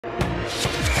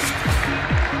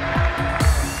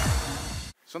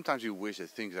Sometimes you wish that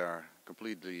things are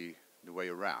completely the way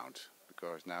around,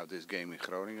 because now this game in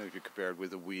Groningen, if you compare it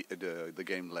with the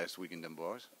game last week in Den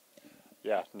Bosch.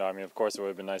 Yeah, no, I mean, of course, it would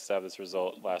have been nice to have this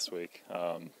result last week,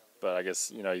 but I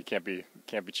guess you can't be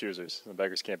choosers. The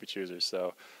beggars can't be choosers.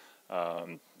 So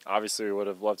obviously, we would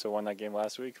have loved to have won that game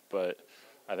last week, but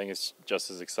I think it's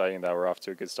just as exciting that we're off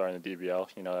to a good start in the DBL.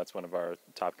 That's one of our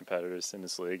top competitors in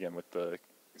this league, and with the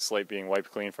slate being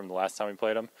wiped clean from the last time we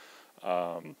played them,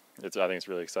 I think it's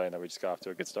really exciting that we just got off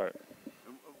to a good start.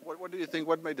 What do you think?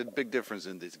 What made a big difference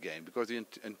in this game? Because the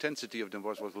intensity of Den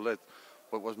Bosch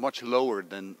was much lower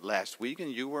than last week,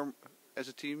 and you were, as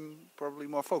a team, probably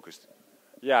more focused.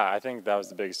 Yeah, I think that was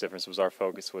the biggest difference. Was our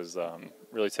focus was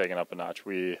really taken up a notch.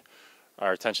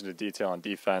 Our attention to detail on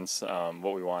defense,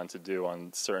 what we wanted to do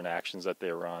on certain actions that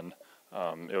they run,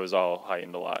 it was all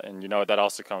heightened a lot. And that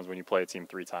also comes when you play a team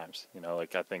 3 times.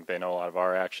 I think they know a lot of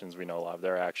our actions, we know a lot of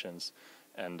their actions,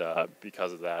 and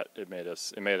because of that, it made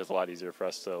it a lot easier for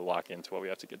us to lock into what we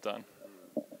have to get done.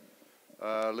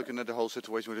 Looking at the whole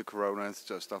situation with the corona and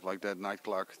stuff like that, night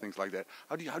clock, things like that,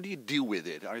 how do you deal with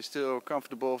it? Are you still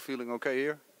comfortable, feeling okay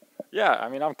here? Yeah, I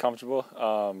mean, I'm comfortable.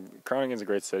 Groningen's a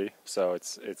great city, so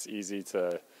it's easy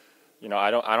to,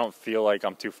 I don't feel like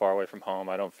I'm too far away from home.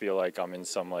 I don't feel like I'm in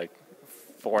some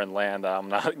foreign land that I'm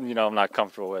not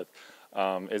comfortable with.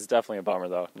 It's definitely a bummer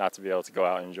though not to be able to go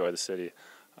out and enjoy the city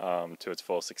to its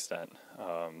fullest extent.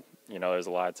 There's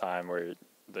a lot of time where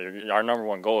our number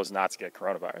one goal is not to get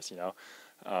coronavirus.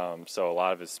 So a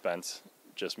lot of it's spent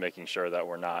just making sure that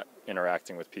we're not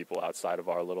interacting with people outside of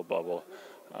our little bubble.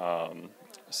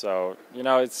 So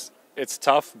it's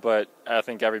tough, but I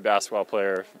think every basketball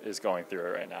player is going through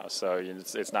it right now. So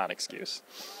it's not an excuse.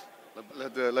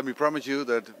 Let me promise you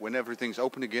that when everything's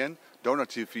open again, Donar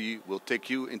TV will take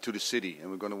you into the city,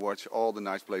 and we're going to watch all the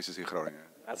nice places in Groningen.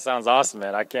 That sounds awesome,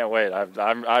 man! I can't wait.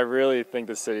 I really think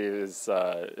the city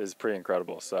is pretty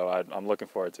incredible. So I'm looking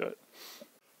forward to it.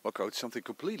 Well, coach, something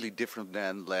completely different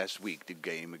than last week, the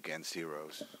game against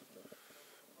Heroes.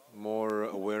 More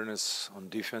awareness on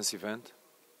defensive end,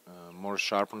 more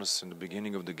sharpness in the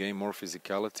beginning of the game, more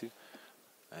physicality,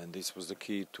 and this was the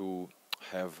key to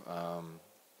have,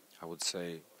 I would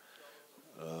say,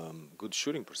 good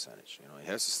shooting percentage. It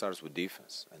has to start with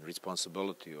defense and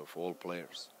responsibility of all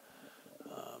players,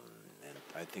 and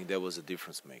I think that was a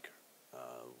difference maker.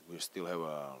 We still have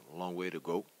a long way to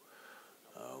go.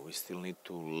 We still need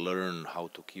to learn how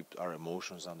to keep our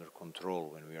emotions under control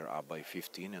when we are up by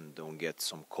 15 and don't get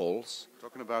some calls.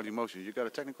 Talking about emotions, you got a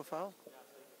technical foul?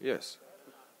 Yes,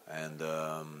 and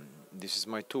this is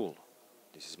my tool.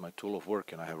 This is my tool of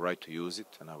work, and I have right to use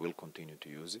it, and I will continue to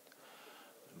use it.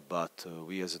 But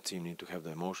we as a team need to have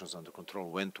the emotions under control,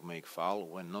 when to make foul,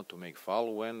 when not to make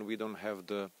foul, when we don't have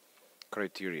the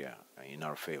criteria in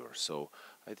our favor. So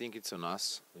I think it's on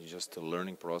us. It's just a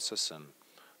learning process, and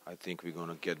I think we're going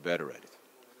to get better at it.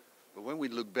 But when we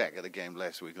look back at the game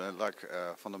last week, like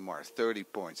Van der Mars, 30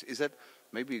 points, is that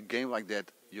maybe a game like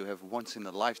that you have once in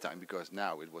a lifetime? Because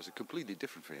now it was completely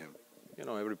different for him.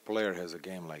 Every player has a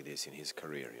game like this in his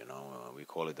career, we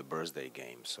call it the birthday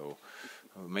game. So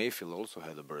Mayfield also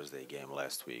had a birthday game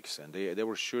last week, and they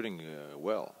were shooting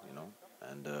well,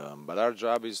 and but our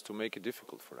job is to make it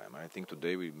difficult for them. I think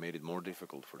today we made it more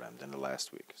difficult for them than the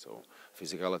last week. So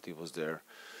physicality was there,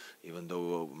 even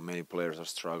though many players are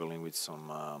struggling with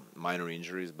some minor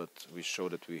injuries, but we show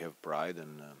that we have pride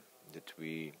and that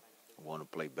we want to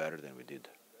play better than we did.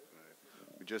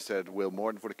 We just had Will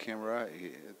Morton for the camera,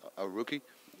 a rookie.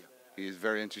 Yeah. He is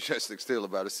very enthusiastic still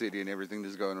about the city and everything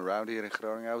that's going around here in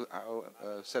Groningen. How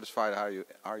satisfied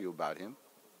are you about him?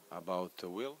 About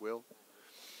Will? Will?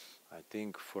 I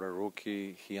think for a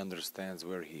rookie, he understands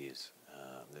where he is,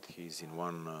 that he's in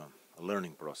one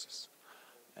learning process.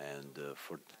 And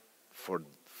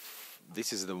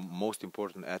this is the most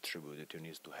important attribute that you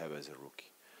need to have as a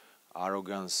rookie.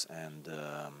 Arrogance and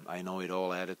I know it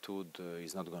all attitude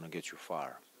is not going to get you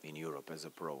far in Europe as a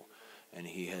pro, and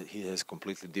he has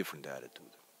completely different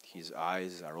attitude. His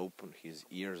eyes are open, his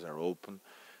ears are open.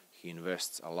 He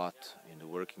invests a lot in the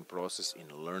working process, in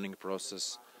the learning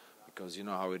process, because you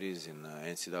know how it is in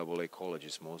NCAA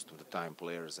colleges. Most of the time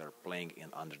players are playing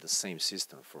under the same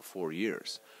system for 4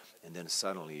 years, and then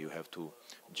suddenly you have to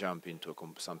jump into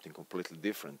something completely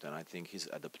different. And I think his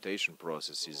adaptation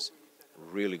process is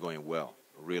really going well.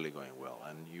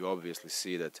 And you obviously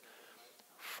see that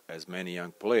as many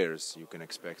young players, you can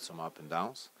expect some up and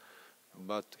downs,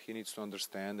 but he needs to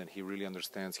understand, and he really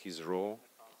understands his role,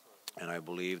 and I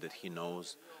believe that he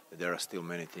knows that there are still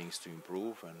many things to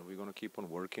improve, and we're going to keep on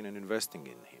working and investing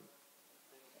in him.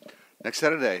 Next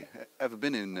Saturday, ever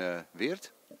been in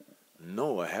Weert?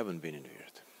 No, I haven't been in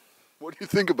Weert. What do you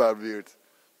think about Weert?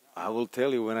 I will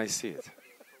tell you when I see it.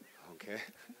 Okay.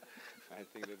 I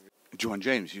think that. Juwann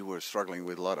James, you were struggling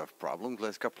with a lot of problems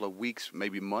last couple of weeks,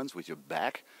 maybe months, with your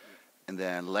back. And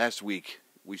then last week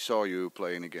we saw you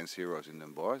playing against Heroes in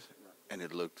Den Bosch, and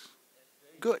it looked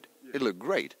good. It looked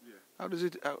great. How does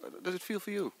it feel for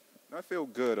you? I feel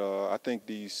good. I think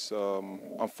these,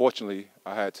 unfortunately,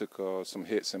 I took some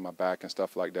hits in my back and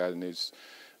stuff like that, and it's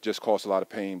just caused a lot of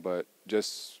pain. But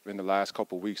just in the last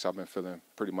couple of weeks, I've been feeling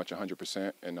pretty much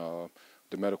 100%, and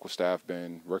the medical staff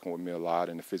been working with me a lot,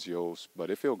 and the physios. But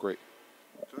it feels great.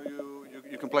 So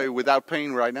you can play without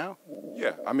pain right now?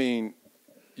 Yeah, I mean,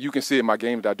 you can see in my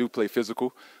game that I do play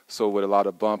physical, so with a lot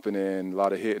of bumping and a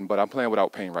lot of hitting. But I'm playing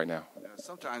without pain right now.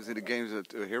 Sometimes in the games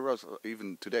at Heroes,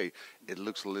 even today, it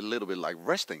looks a little bit like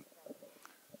resting.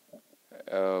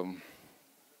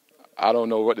 I don't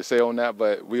know what to say on that,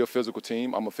 but we're a physical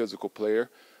team. I'm a physical player.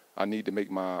 I need to make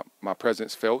my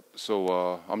presence felt,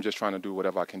 so I'm just trying to do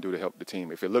whatever I can do to help the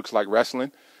team. If it looks like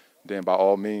wrestling, then by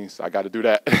all means, I got to do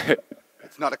that.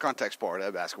 It's not a contact sport,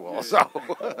 basketball. So,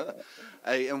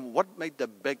 hey, and what made the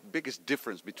biggest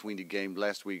difference between the game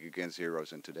last week against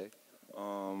Heroes and today?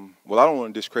 Well, I don't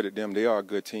want to discredit them. They are a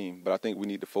good team, but I think we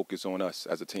need to focus on us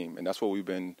as a team, and that's what we've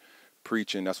been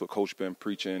preaching. That's what Coach been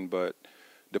preaching. But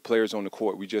the players on the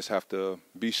court, we just have to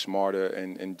be smarter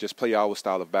and just play our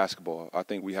style of basketball. I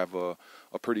think we have a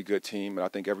pretty good team, and I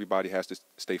think everybody has to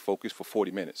stay focused for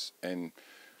 40 minutes. And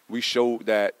we showed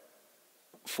that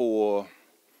for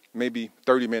maybe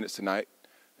 30 minutes tonight,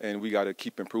 and we got to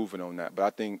keep improving on that. But I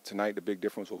think tonight the big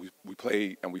difference was we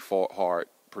played and we fought hard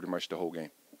pretty much the whole game.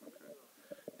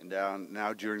 And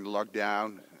now during the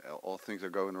lockdown, all things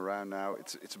are going around now.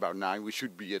 It's about 9. We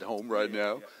should be at home right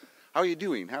now. How are you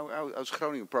doing? How's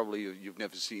Groningen? Probably you've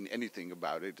never seen anything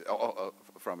about it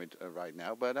from it right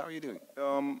now. But how are you doing?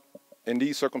 In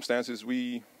these circumstances,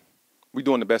 we're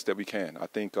doing the best that we can. I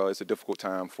think it's a difficult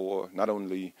time for not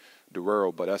only the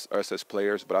world, but us as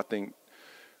players. But I think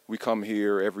we come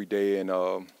here every day,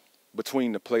 and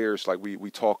between the players, like we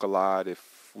talk a lot.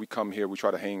 If we come here, we try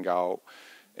to hang out,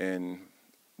 and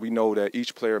we know that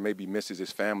each player maybe misses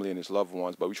his family and his loved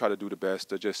ones, but we try to do the best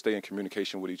to just stay in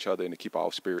communication with each other and to keep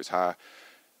our spirits high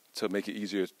to make it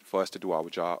easier for us to do our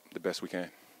job the best we can.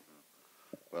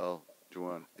 Well,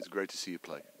 Juwann, it's great to see you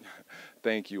play.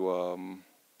 Thank you.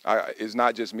 It's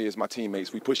not just me, it's my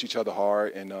teammates. We push each other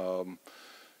hard, and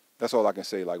that's all I can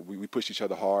say. Like we push each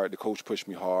other hard. The coach pushed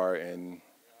me hard, and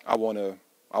I want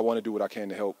to do what I can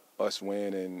to help us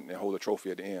win and hold a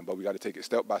trophy at the end. But we got to take it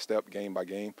step by step, game by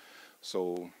game.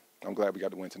 So I'm glad we got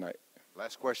to win tonight.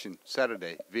 Last question.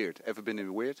 Saturday, Weert. Ever been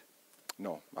in Weert?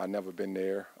 No, I've never been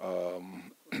there.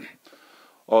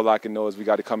 All I can know is we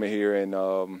got to come in here and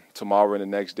tomorrow and the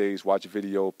next days watch a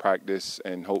video, practice,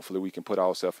 and hopefully we can put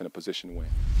ourselves in a position to win.